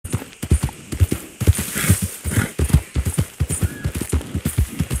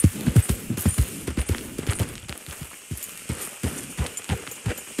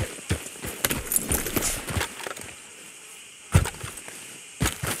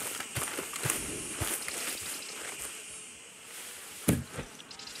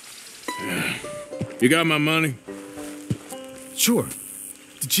You got my money? Sure.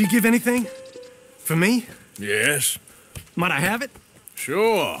 Did she give anything? For me? Yes. Might I have it?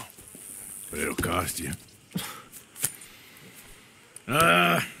 Sure. But it'll cost you.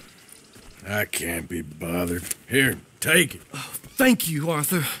 I can't be bothered. Here, take it. Oh, thank you,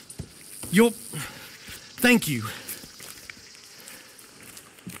 Arthur. Thank you.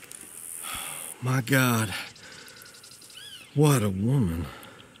 My God. What a woman.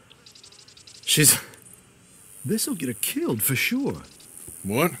 This'll get her killed for sure.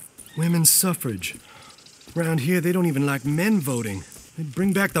 What? Women's suffrage. Around here, they don't even like men voting. They'd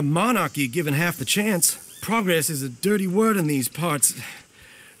bring back the monarchy given half the chance. Progress is a dirty word in these parts.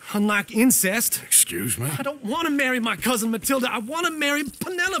 Unlike incest. Excuse me? I don't want to marry my cousin Matilda. I want to marry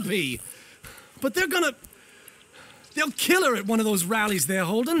Penelope. But they'll kill her at one of those rallies they're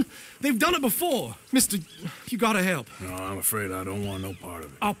holding. They've done it before. Mister, you gotta help. No, I'm afraid I don't want no part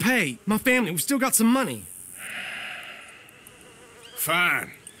of it. I'll pay. My family, we've still got some money.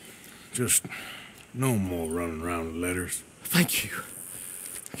 Fine. Just no more running around with letters. Thank you.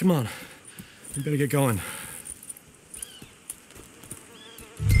 Come on. We better get going.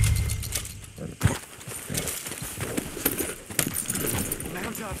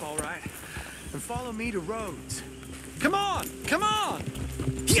 Mount up, all right. And follow me to Rhodes. Come on! Come on!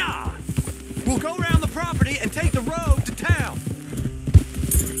 Yeah! We'll go around the property and take the road to town.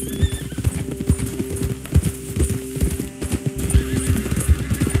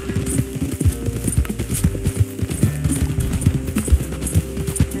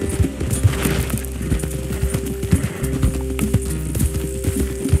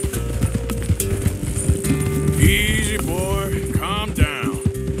 Easy, boy. Calm down.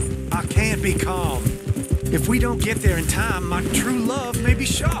 I can't be calm. If we don't get there in time, my true love may be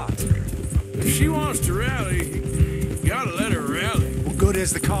shot. If she wants to rally, you gotta let her rally. Well, good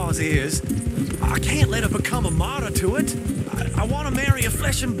as the cause is, I can't let her become a martyr to it. I want to marry a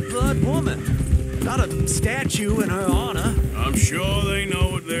flesh and blood woman, not a statue in her honor. I'm sure they know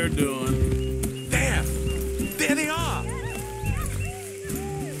what they're doing. There they are.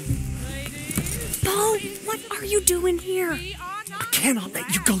 Bo, what are you doing here? I cannot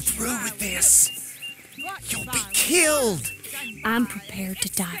let you go through with this. You'll be killed. I'm prepared to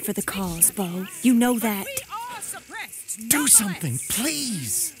die for the cause, Bo. You know that. Do something,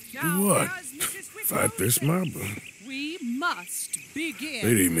 please. Do what? Fight this mob? We must begin.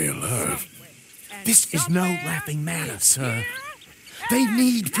 They'd eat me alive. This is no laughing matter, sir. They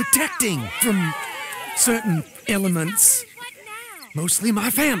need protecting from certain elements. Mostly my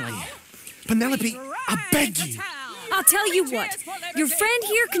family. Penelope, I beg you. I'll tell you what. Your friend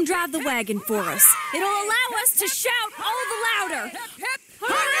here can drive the wagon for us. It'll allow us to shout all the louder.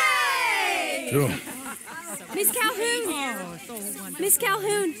 Hooray! Sure. Miss Calhoun. Miss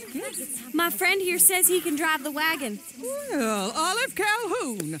Calhoun. My friend here says he can drive the wagon. Well, Olive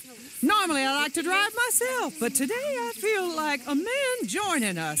Calhoun. Normally I like to drive myself, but today I feel like a man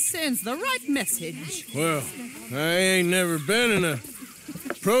joining us sends the right message. Well, I ain't never been in a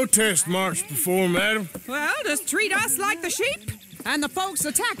protest march before, madam. Well, just treat us like the sheep, and the folks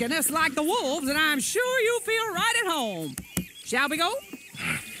attacking us like the wolves, and I'm sure you'll feel right at home. Shall we go?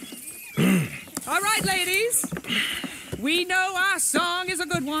 All right, ladies. We know our song is a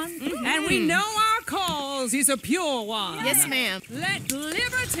good one, and we know our cause is a pure one. Yes, ma'am. Let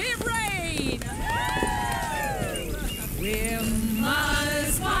liberty reign. We're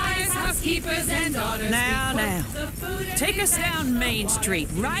mothers, wives, housekeepers, and daughters. Now. Take us down Main Street,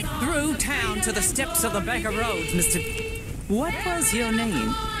 right through town to the steps of the Bank of Rhodes, Mr. What was your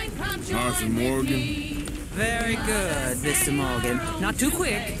name? Arthur Morgan. Very good, Mr. Morgan. Not too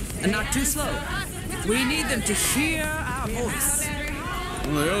quick and not too slow. We need them to hear our voice.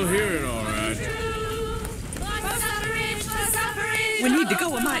 Well, they'll hear it all right. We need to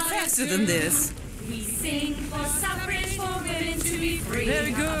go a mite faster than this. We sing for suffrage for women to be free.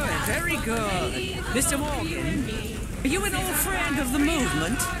 Very good, very good. Mr. Morgan, are you an old friend of the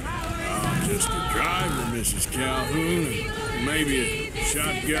movement? I'm just a driver, Mrs. Calhoun, and maybe a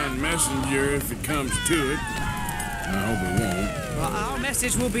shotgun messenger if it comes to it. I hope it won't. Well, our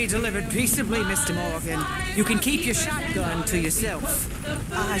message will be delivered peaceably, Mr. Morgan. You can keep your shotgun to yourself.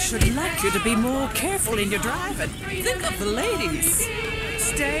 I should like you to be more careful in your driving. Think of the ladies.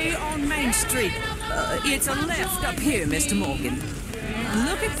 Stay on Main Street. It's a left up here, Mr. Morgan.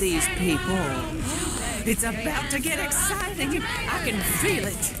 Look at these people. It's about to get exciting. I can feel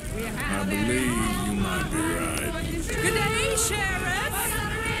it. I believe you might be right. Good day, Sheriff.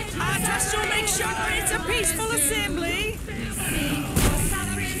 I trust you'll make sure it's a peaceful assembly.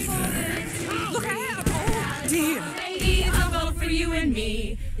 Look out! Oh, dear. Lady, I'll vote for you and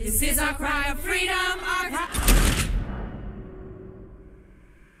me. This is our cry of freedom, our cry.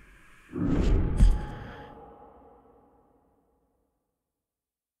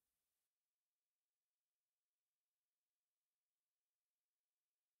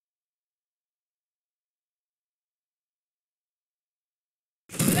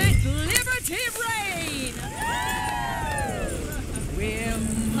 Let liberty reign! We're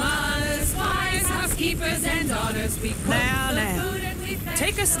mothers, wives, housekeepers, and daughters. We cook the food and we thank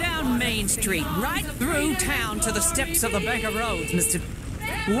Take us down Main Street, right through town to the steps of the Bank of Roads, Mr.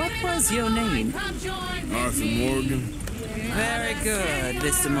 What was your name? Arthur Morgan. Very good,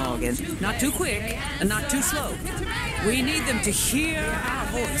 Mr. Morgan. Not too quick and not too slow. We need them to hear our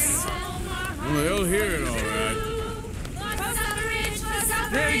voice. Well, they'll hear it all right.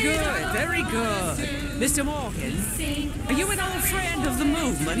 Very good, very good. Mr. Morgan, are you an old friend of the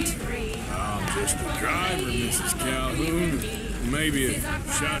movement? I'm just a driver, Mrs. Calhoun. Maybe a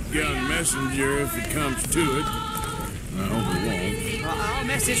shotgun messenger if it comes to it. I hope it won't. Well, our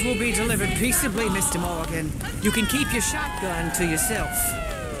message will be delivered peaceably, Mr. Morgan. You can keep your shotgun to yourself.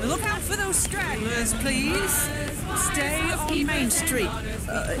 Look out for those stragglers, please. Stay on Main Street.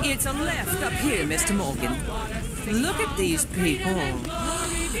 It's a left up here, Mr. Morgan. Look at these people.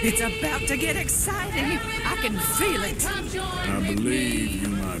 It's about to get exciting. I can feel it. I believe you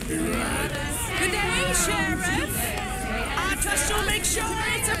might be right. Good day, Sheriff. I trust you'll make sure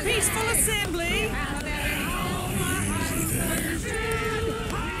it's a peaceful assembly. Easy there.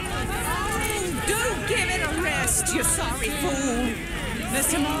 Oh, do give it a rest, you sorry fool.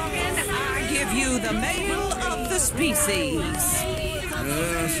 Mr. Morgan, I give you the male of the species.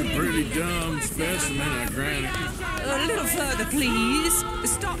 That's a pretty dumb specimen, I grant it. A little further, please.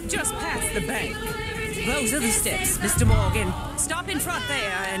 Stop just past the bank. Those are the steps, Mr. Morgan. Stop in front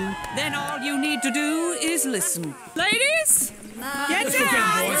there, and then all you need to do is listen. Ladies, get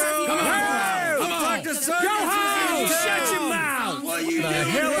down! Come on! Go home! Shut your mouth! What are you doing? The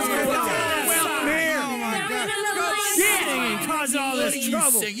hell is going on? Well, here! Oh, my God. Getting and causing all this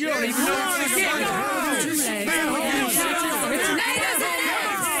trouble. You don't even know what you're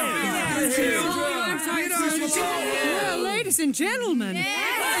Well, ladies and gentlemen,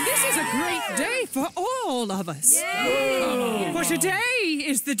 this is a great day for all of us. For today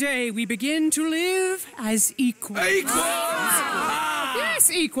is the day we begin to live as equals. Yes,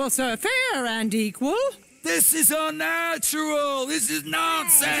 equal, sir. Fair and equal. This is unnatural. This is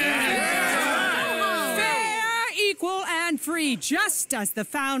nonsense. Fair, equal, and free, just as the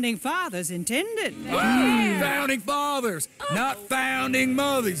Founding Fathers intended. Founding fathers, not founding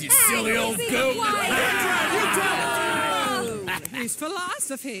mothers, you silly old goat. His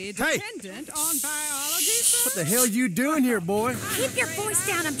philosophy dependent on biology. What the hell you doing here, boy? Keep your voice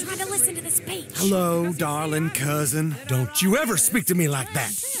down. I'm trying to listen to the speech. Hello, darling cousin. Don't you ever speak to me like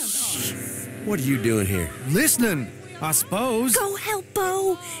that. What are you doing here? Listening, I suppose. Go help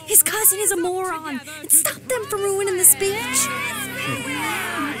Bo. His cousin is a moron. And stop them from ruining the speech.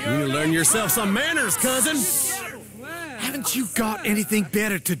 You need to learn yourself some manners, cousin. Haven't you got anything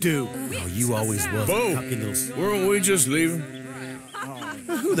better to do? Oh, you always was. Bo, weren't we just leaving?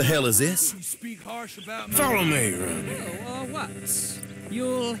 Who the hell is this? You speak harsh about me. Follow me, Ronnie. Or what?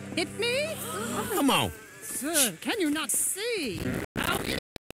 You'll hit me? Come on. Sir, can you not see how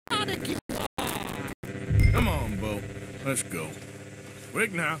idiotic you are? Come on, Bo. Let's go.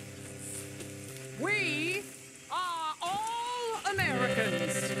 Quick now. We are all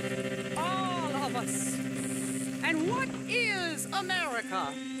Americans. All of us. And what is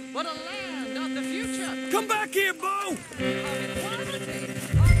America but a land of the future? Come back here, Bo. Of equality.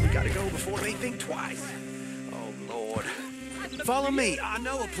 We gotta go before they think twice. Oh, Lord. Follow me. I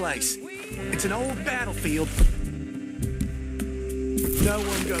know a place. It's an old battlefield no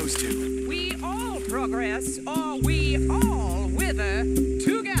one goes to. We all progress, or we all wither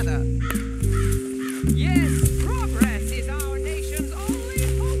together. Yes, progress is our nation's only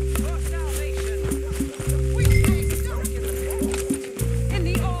hope for salvation. We stay stuck in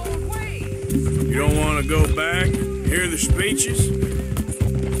the old ways. You don't want to go back and hear the speeches?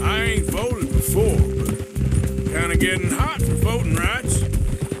 I ain't voted before, but kind of getting hot for voting rights.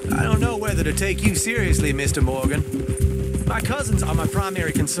 I don't know whether to take you seriously, Mr. Morgan. My cousins are my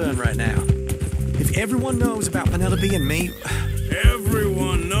primary concern right now. If everyone knows about Penelope and me...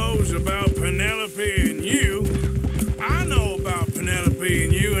 Everyone knows about Penelope and you. I know about Penelope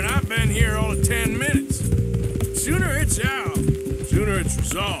and you, and I've been here all of 10 minutes. Sooner it's out, sooner it's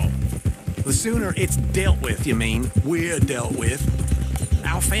resolved. The sooner it's dealt with, you mean, we're dealt with.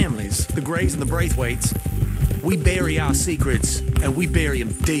 Our families, the Grays and the Braithwaites, we bury our secrets, and we bury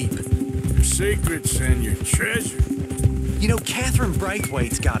them deep. Your secrets and your treasure. You know, Catherine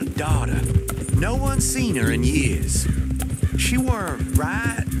Braithwaite's got a daughter. No one's seen her in years. She weren't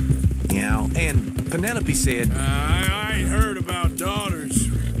right, you know, and Penelope said... I ain't heard about daughters.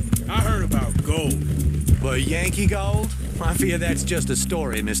 I heard about gold. Well, Yankee gold? I fear that's just a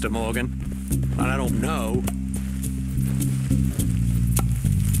story, Mr. Morgan. And I don't know.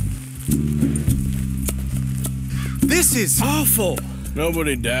 This is awful.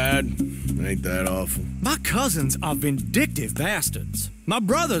 Nobody died. Ain't that awful. My cousins are vindictive bastards. My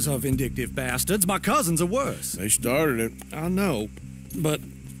brothers are vindictive bastards. My cousins are worse. They started it. I know, but...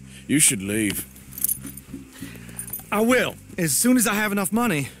 You should leave. I will, as soon as I have enough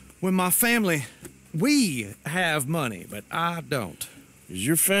money. When my family... We have money, but I don't. Is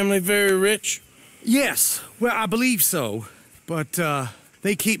your family very rich? Yes, well, I believe so. But,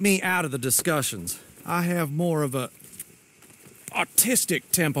 they keep me out of the discussions. I have more of a...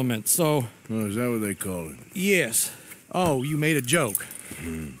 artistic temperament, so... Oh, is that what they call it? Yes. Oh, you made a joke.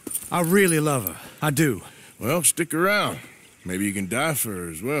 I really love her. I do. Well, stick around. Maybe you can die for her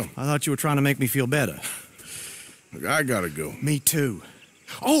as well. I thought you were trying to make me feel better. Look, I gotta go. Me too.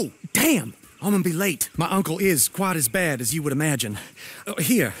 Oh, damn! I'm gonna be late. My uncle is quite as bad as you would imagine.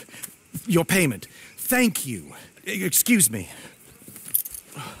 Here, your payment. Thank you. Excuse me.